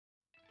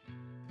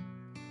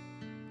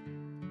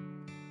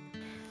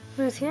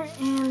booth here,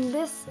 and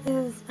this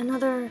is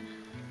another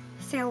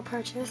sale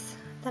purchase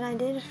that I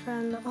did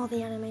from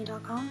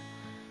alltheanime.com,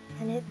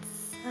 and it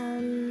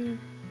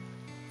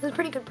was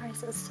pretty good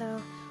prices,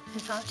 so I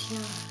thought, you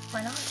know,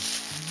 why not?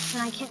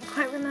 And I can't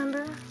quite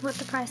remember what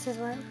the prices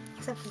were,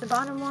 except for the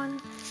bottom one,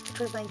 which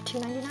was like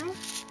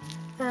 $2.99.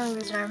 The only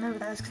reason I remember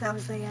that was because that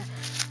was the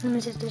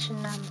limited edition,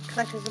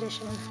 collector's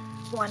edition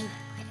one,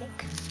 I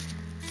think.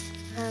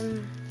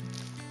 And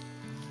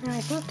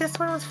I think this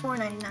one was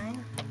 $4.99.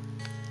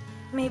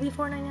 Maybe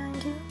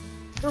 $4.99 too.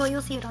 Well,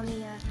 you'll see it on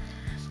the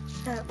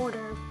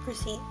order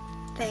receipt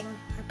thing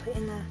I put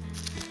in the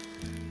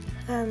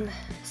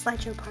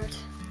slideshow part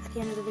at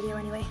the end of the video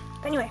anyway.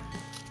 But anyway,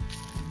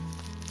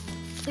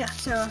 yeah,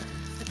 so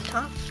at the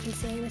top you can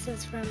see this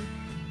is from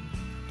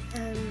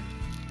a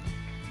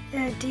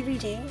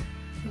DVD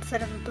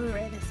instead of a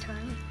Blu-ray this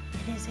time.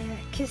 It is a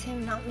Kiss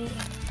Him Not Me.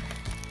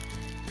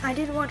 I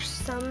did watch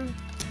some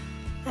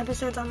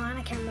episodes online,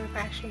 I can't remember if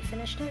I actually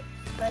finished it,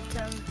 but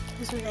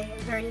this was a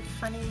very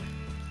funny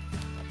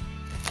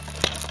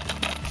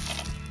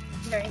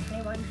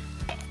one.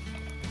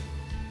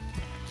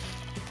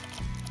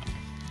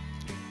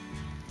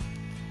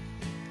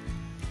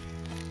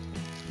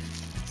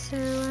 So,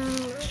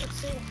 let's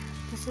see,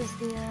 this is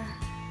the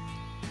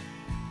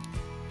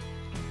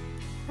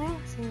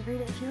thing, so you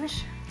read it if you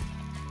wish.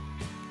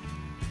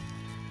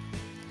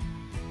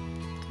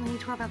 It's only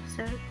 12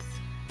 episodes.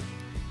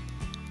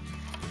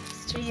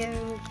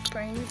 Studio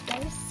Brains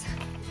Base.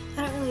 I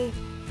don't really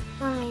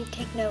normally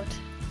take note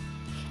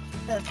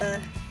of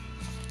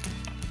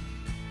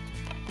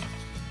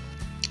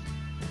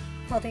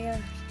all the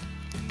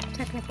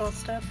technical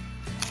stuff,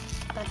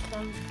 but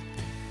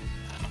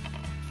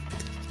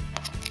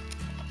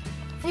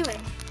anyway,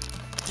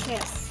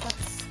 yes,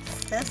 that's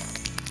this.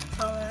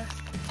 I'll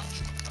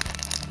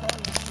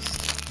just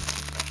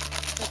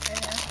put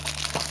right now.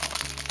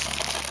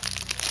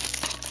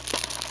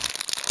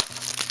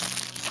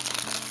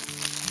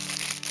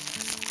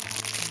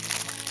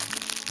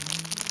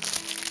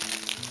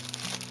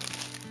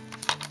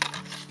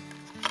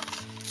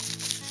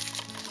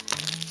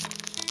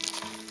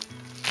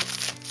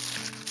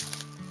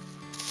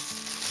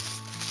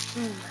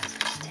 Let's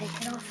just take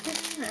it off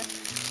this minute.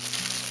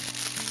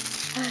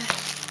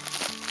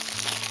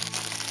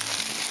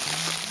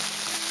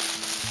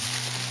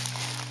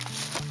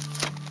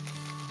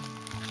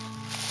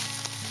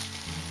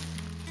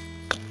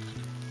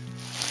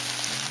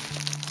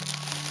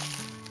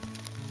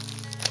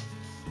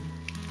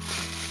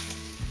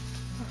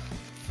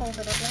 Fold it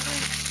up that way.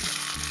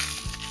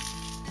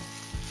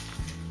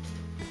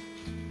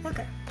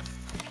 Okay.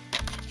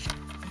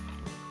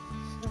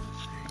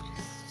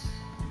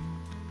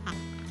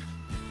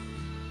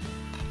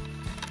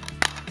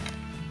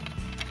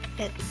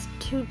 It's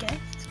 2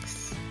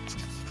 discs.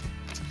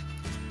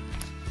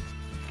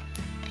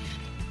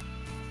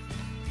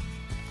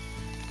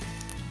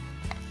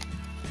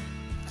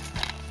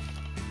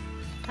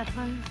 That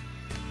one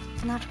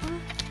and that one.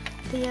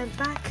 The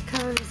back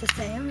cover is the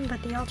same,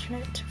 but the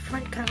alternate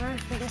front cover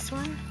for this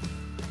one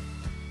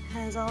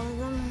has all of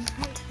them in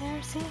front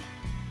there, see?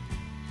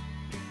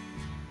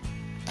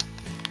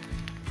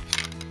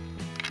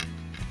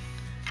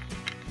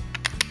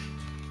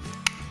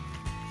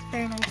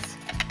 Very nice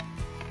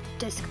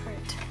disc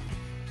art.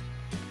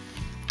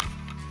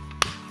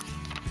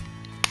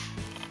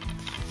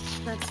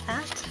 That's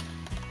that.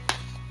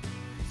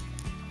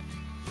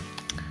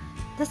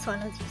 This one,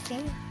 as you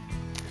see,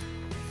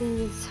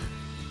 is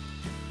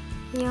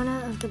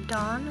Yona of the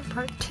Dawn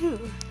Part 2,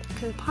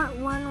 because Part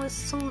 1 was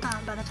sold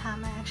out by the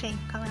time I actually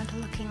got around to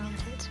looking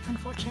at it,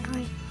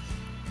 unfortunately.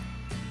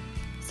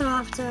 So I'll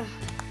have to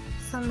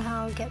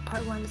somehow get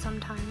Part 1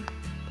 sometime.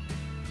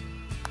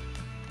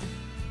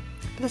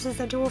 This is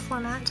a dual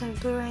format of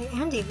Blu-ray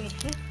and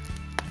DVD.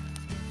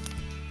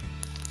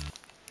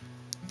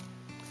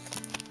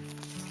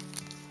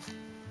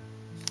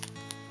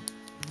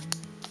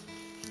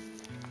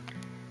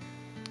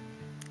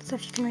 So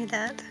if you can read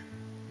that,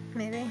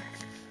 maybe.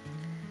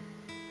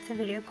 If the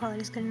video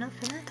quality is good enough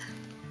for that.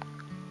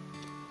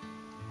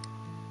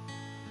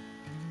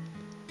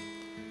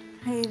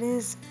 It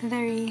is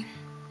very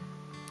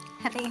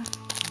heavy.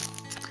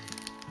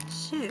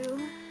 So, let's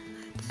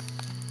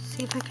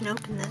see if I can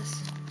open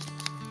this.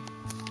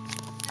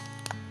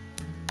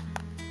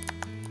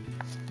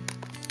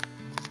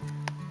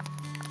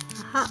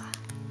 Aha!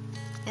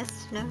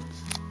 Yes, no.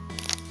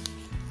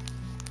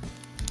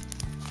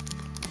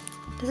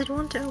 Does it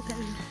want to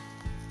open?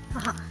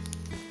 Aha!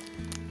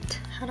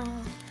 Ta-da!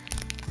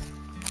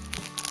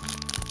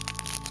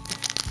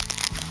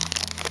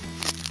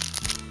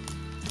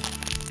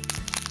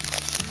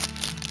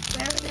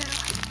 There we go.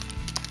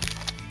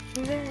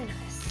 Very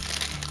nice.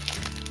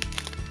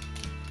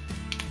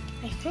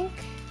 I think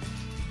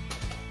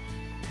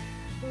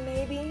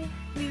maybe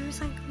be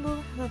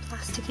recyclable. The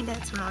plasticky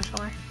bits, I'm not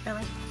sure,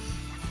 really.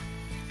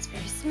 It's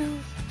very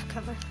smooth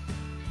cover.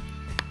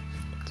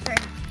 It's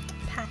very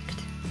packed.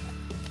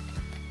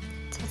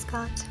 So it's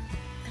got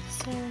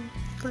episode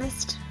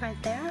list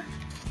right there.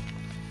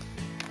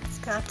 It's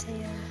got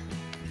a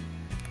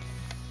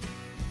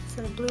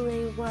for the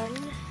Blu-ray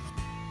 1,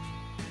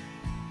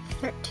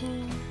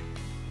 13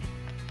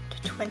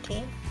 to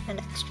 20 and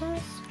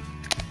extras.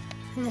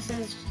 And this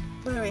is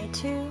Blu-ray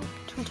 2,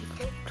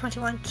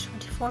 21 to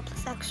 24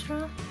 plus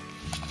extra.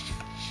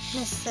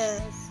 This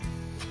says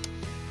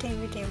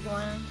DVD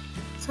 1.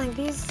 So like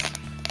these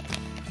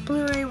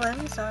Blu-ray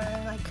ones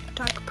are like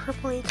dark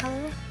purpley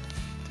color.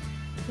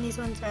 And these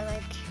ones are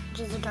like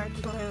just a dark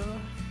blue,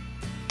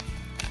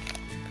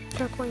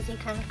 turquoisey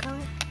kind of color.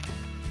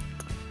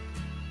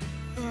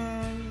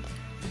 And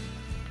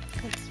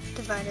it's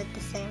divided the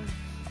same.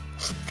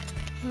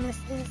 And this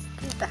is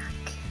the back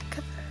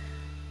cover.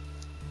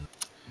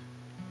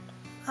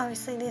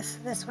 Obviously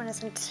this one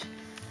isn't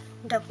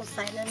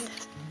double-sided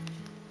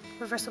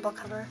reversible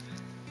cover,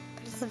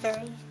 but it's a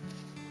very,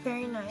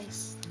 very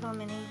nice little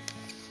mini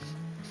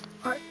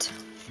art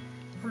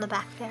on the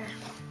back there.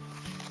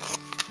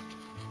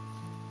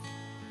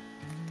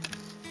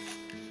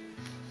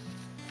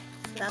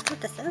 So that's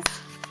what this is.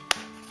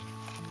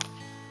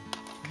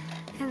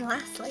 And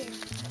lastly,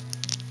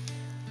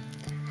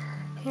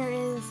 here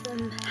is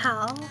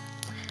Hal.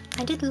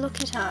 I did look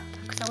it up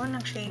because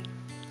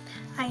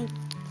I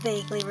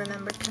vaguely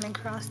remembered coming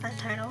across that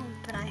title,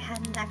 but I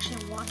hadn't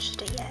actually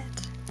watched it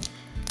yet.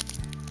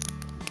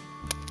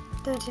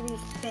 Though to be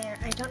fair,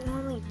 I don't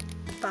normally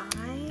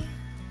buy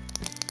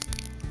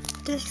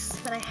discs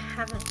that I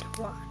haven't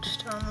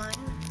watched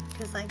online,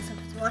 because like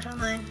sometimes I watch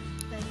online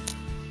and it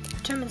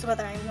determines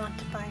whether I want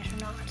to buy it or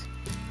not.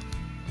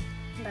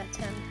 But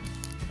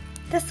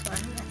this one,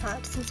 I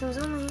thought, since it was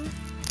only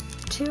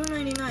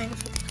 $2.99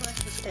 for the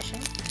collector's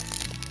edition,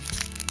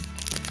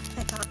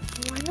 I thought,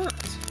 why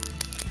not?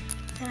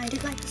 And I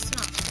did like the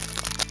synopsis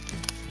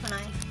when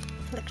I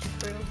flicked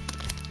through.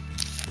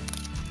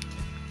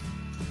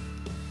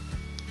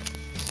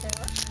 So I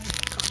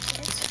got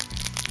it.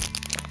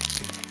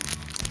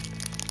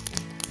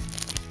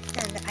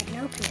 And I can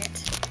open it.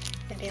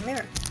 Maybe a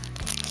mirror.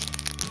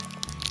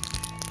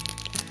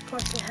 Of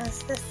course it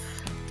has this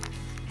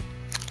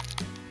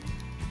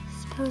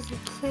supposed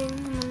thing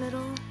in the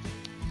middle.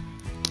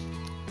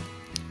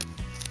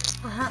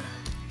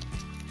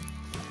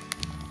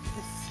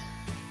 This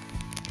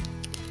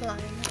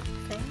line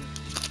thing.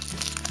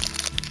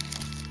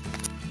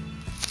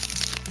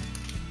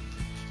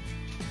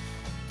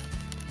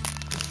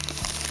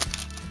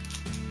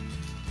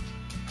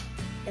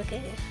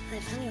 Okay, I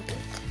finally opened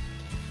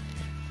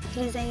it.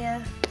 It is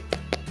a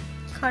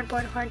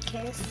cardboard hard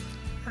case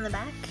on the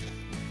back.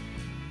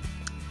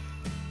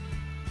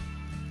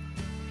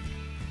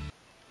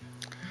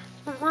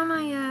 One of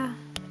my,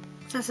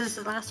 since this is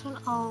the last one,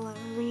 I'll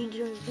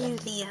review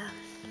the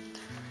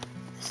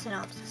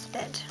synopsis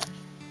bit.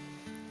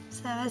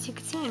 So as you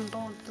can see in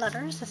bold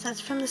letters, it says,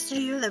 from the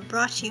studio that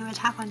brought you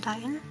Attack on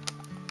Titan,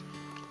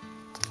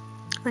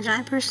 which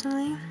I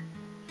personally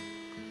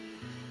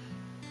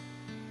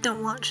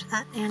don't watch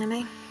that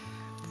anime.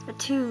 It's a bit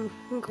too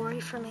gory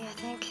for me, I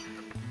think.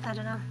 I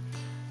don't know.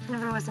 I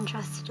never was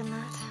interested in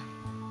that.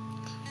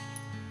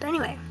 But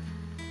anyway,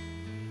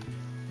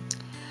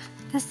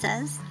 this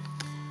says,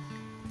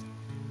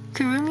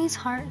 Kurumi's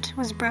heart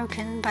was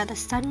broken by the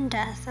sudden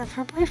death of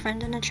her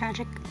boyfriend in a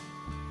tragic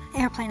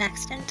airplane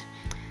accident.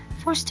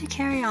 Forced to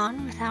carry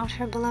on without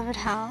her beloved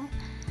Hal,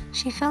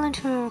 she fell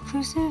into a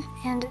reclusive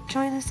and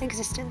joyless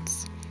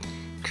existence.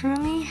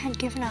 Kurumi had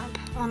given up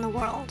on the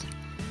world,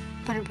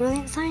 but a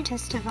brilliant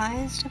scientist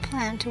devised a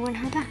plan to win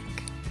her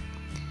back.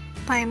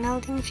 By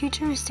melding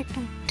futuristic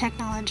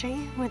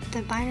technology with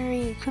the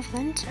binary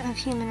equivalent of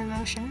human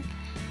emotion,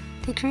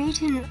 they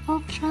created an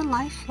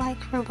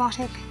ultra-lifelike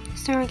robotic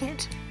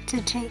surrogate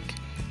to take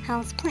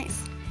Hal's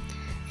place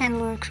and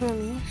lure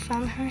Kurumi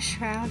from her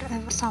shroud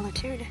of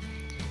solitude.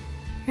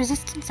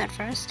 Resistance at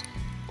first,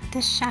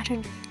 this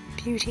shattered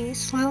beauty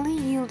slowly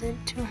yielded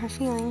to her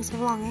feelings of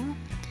longing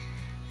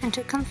and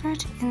took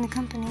comfort in the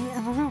company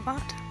of a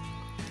robot.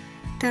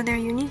 Though their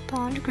unique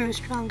bond grew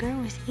stronger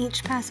with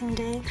each passing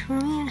day,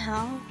 Kurumi and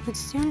Hal would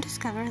soon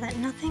discover that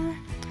nothing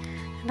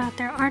about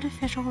their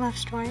artificial love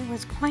story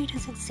was quite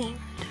as it seemed.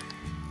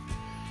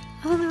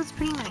 I thought that was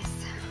pretty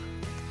nice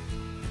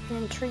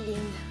and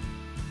intriguing.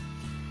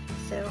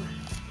 So,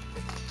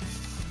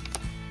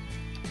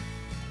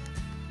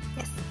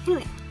 yes,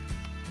 anyway.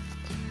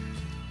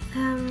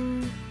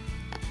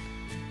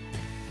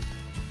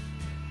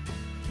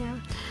 Yeah,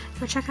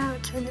 go check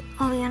out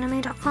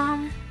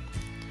alltheanime.com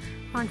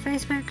on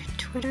Facebook,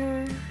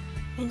 Twitter,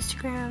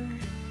 Instagram.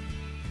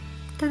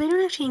 Though they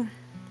don't actually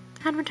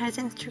advertise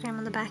Instagram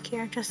on the back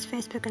here, just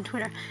Facebook and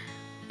Twitter.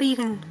 But you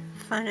can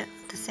find it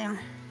with the same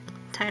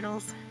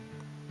titles.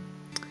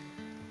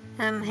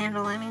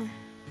 Handle, I mean.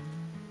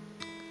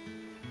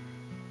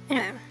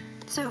 Anyway,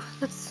 so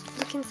let's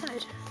look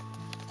inside.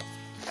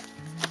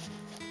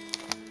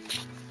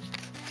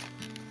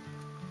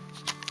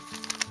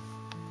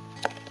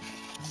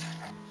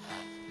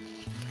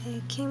 Okay,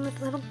 it came with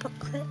a little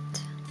booklet.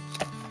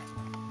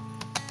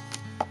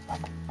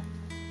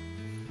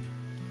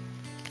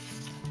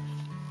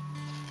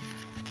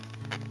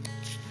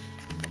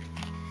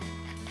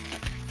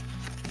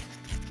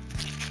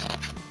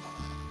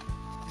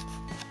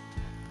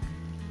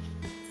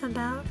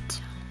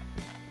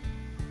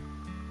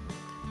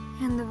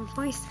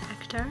 voice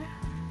actor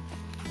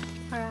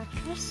or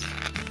actress.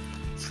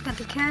 It's got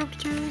the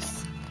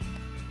characters,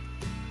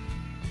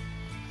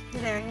 the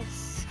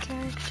various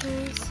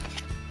characters.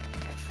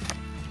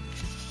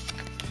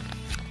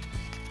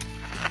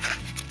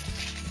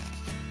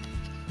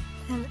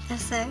 An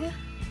essay.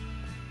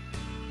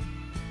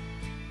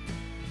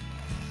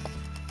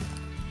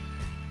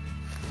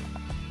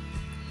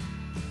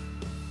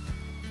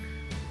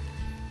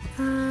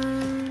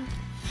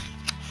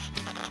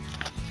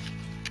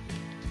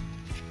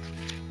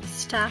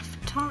 Staff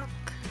talk.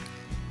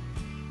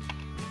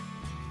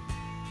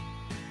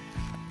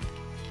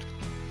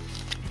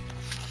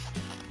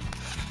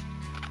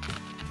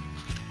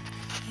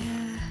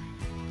 Yeah.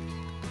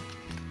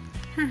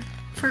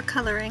 For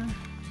coloring.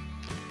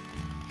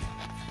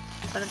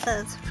 That's what it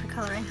says, for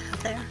coloring up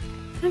there.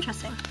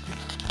 Interesting.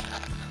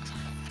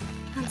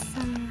 That's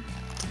some,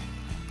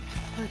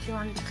 well, if you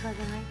wanted to color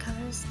the right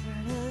colors, there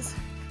it is.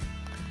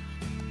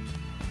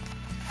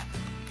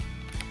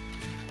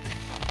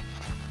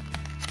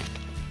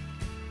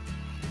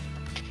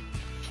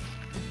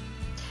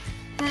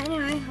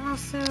 Anyway,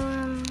 also,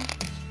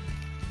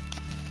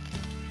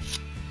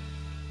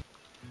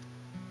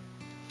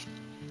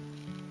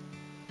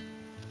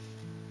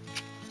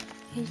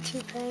 a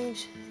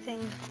 2-page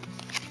thing.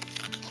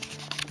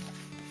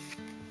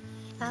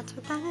 That's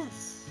what that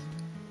is.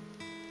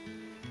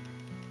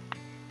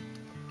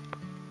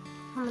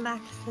 On the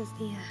back it says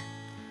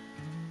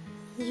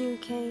the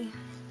UK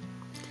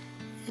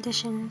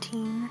edition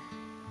team.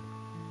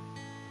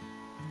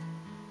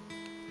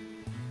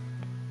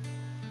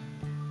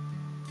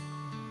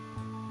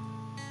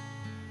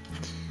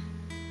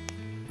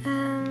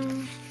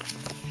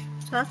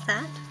 So that's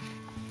that.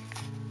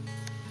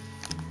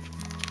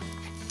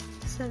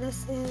 So this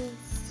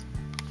is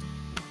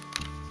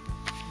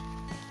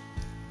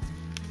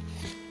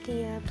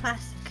the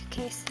plastic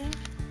casing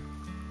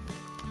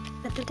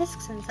with the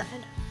discs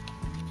inside.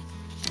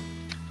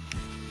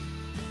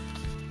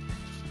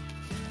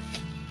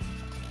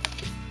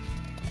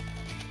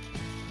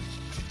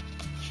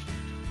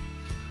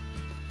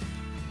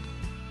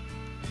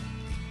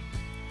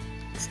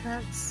 So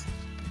that's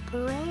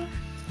Blu-ray, and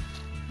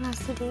that's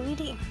the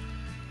DVD.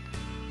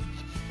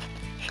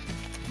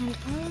 And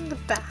on the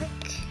back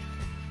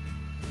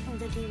of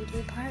the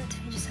DVD part,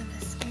 we just have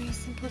this very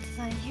simple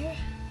design here.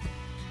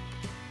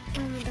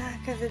 On the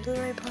back of the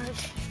Blu-ray part,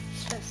 it's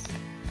just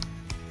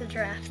the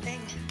giraffe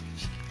thing.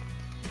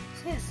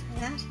 So yes,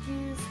 that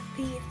is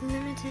the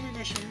limited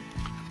edition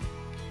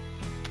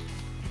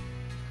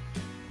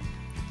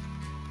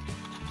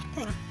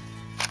thing.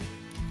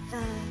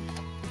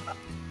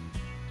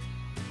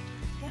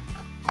 Yeah.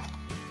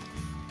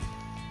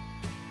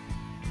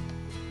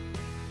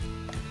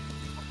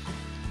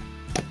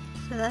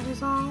 So that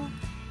is all.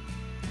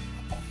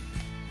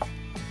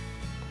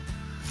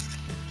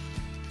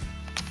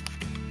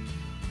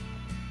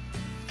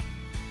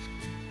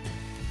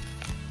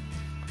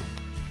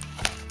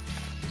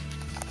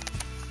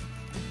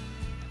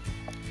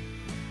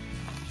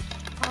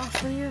 All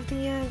 3 of the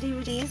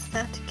DVDs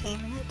that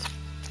came in it.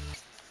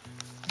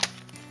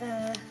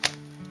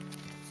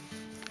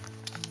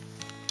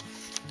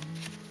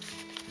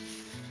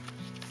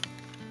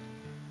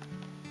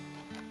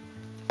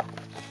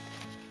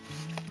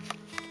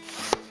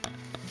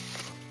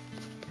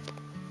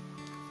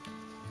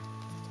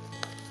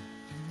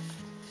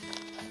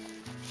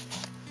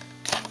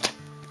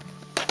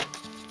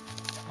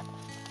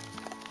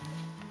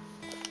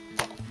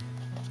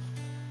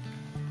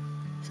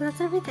 So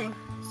that's everything.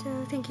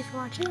 So thank you for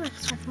watching. Like,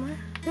 subscribe for more.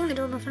 Ring the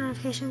doorbell for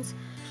notifications.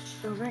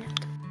 Over and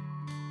out.